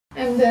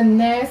And the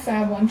next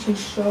I want to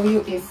show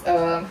you is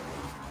a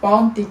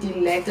bonded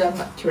leather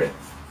material.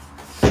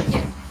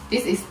 Yeah,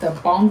 this is the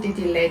bonded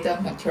leather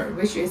material,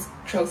 which is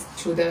close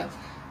to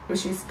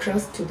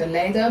the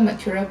leather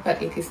material,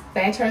 but it is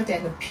better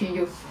than the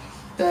PU.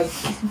 The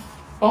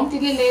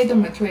bonded leather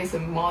material is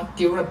more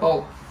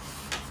durable.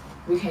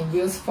 We can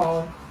use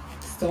for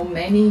so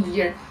many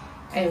years,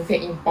 and you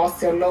can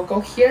emboss your logo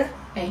here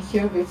and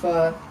here with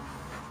a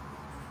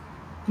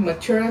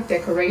material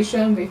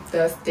decoration with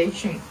the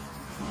stitching.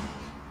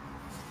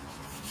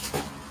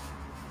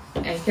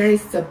 And here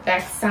is the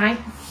back side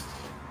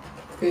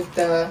with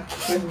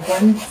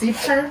one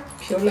zipper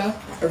pillar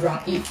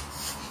around it.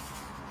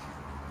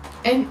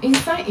 And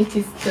inside it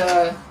is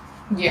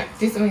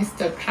this one is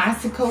the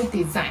classical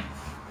design,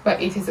 but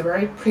it is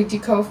very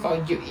practical for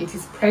you. It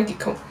is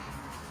practical,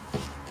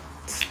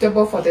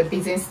 suitable for the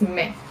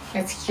businessman.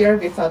 It's here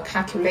with a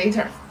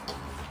calculator.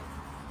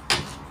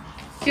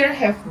 Here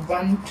have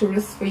 1, 2,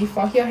 3,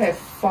 4. Here have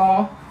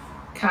 4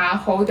 card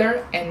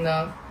holder and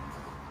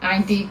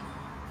ID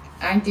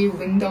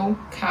window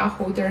card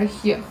holder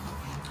here.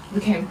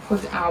 We can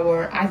put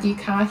our ID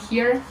card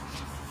here,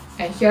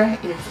 and here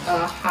is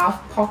a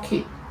half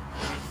pocket.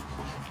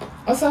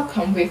 Also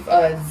come with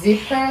a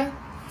zipper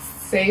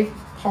safe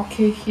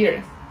pocket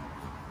here.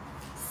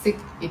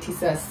 It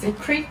is a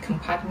secret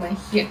compartment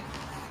here.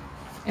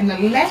 And the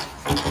left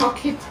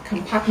pocket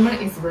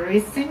compartment is very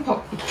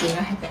simple. It do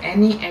not have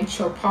any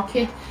actual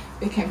pocket.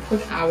 We can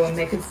put our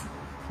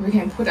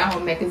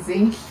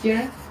magazine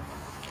here.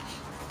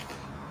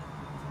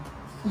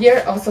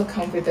 Here also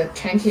comes with a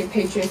 20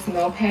 pages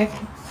notepad.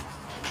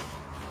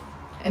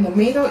 And the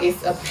middle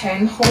is a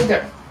pen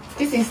holder.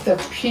 This is the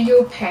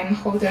PU pen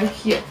holder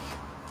here.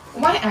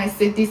 Why I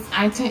say this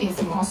item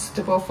is more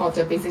suitable for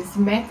the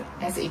businessman,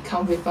 as it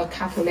comes with a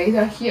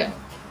calculator here.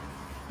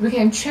 We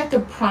can check the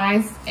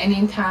price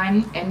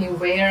anytime,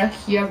 anywhere.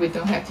 Here we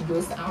don't have to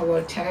use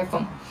our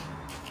telephone.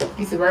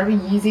 It's very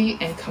easy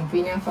and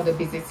convenient for the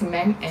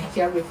businessman. And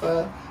here with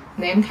a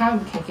name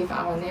card, we can give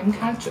our name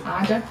card to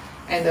other,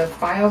 and a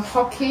file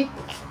pocket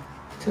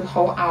to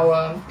hold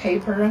our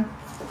paper.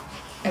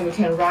 And we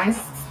can write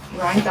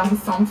down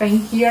something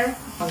here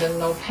on the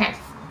notepad.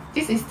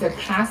 This is the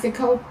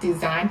classical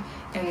design,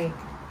 and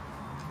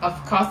of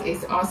course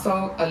it's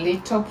also a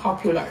little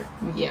popular.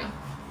 Yeah,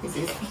 this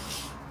is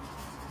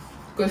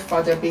good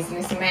for the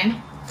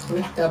businessman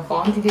with the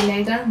bonded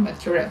leather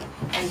material.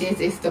 And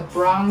this is the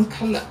brown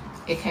color.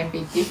 It can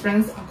be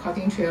different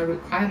according to your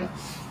requirement.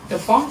 The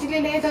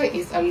bonded leather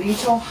is a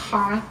little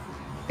hard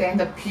than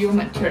the pure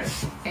material,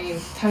 and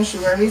it touch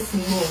very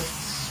smooth.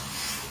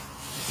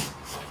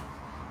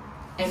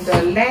 And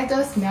the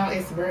leather smell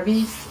is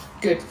very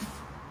good.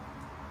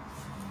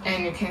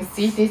 And you can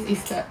see this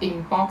is the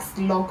inbox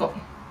logo.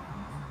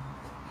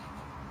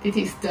 This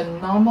is the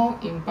normal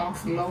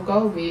inbox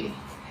logo we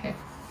have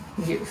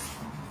used.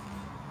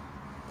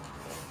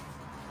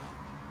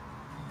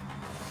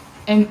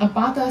 And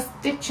about the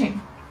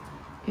stitching,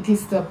 it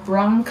is the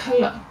brown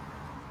color.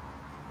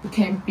 It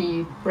can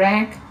be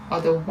black or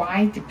the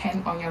white,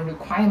 depend on your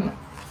requirement.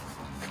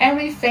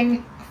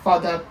 Everything for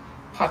the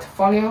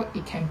portfolio,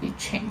 it can be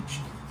changed.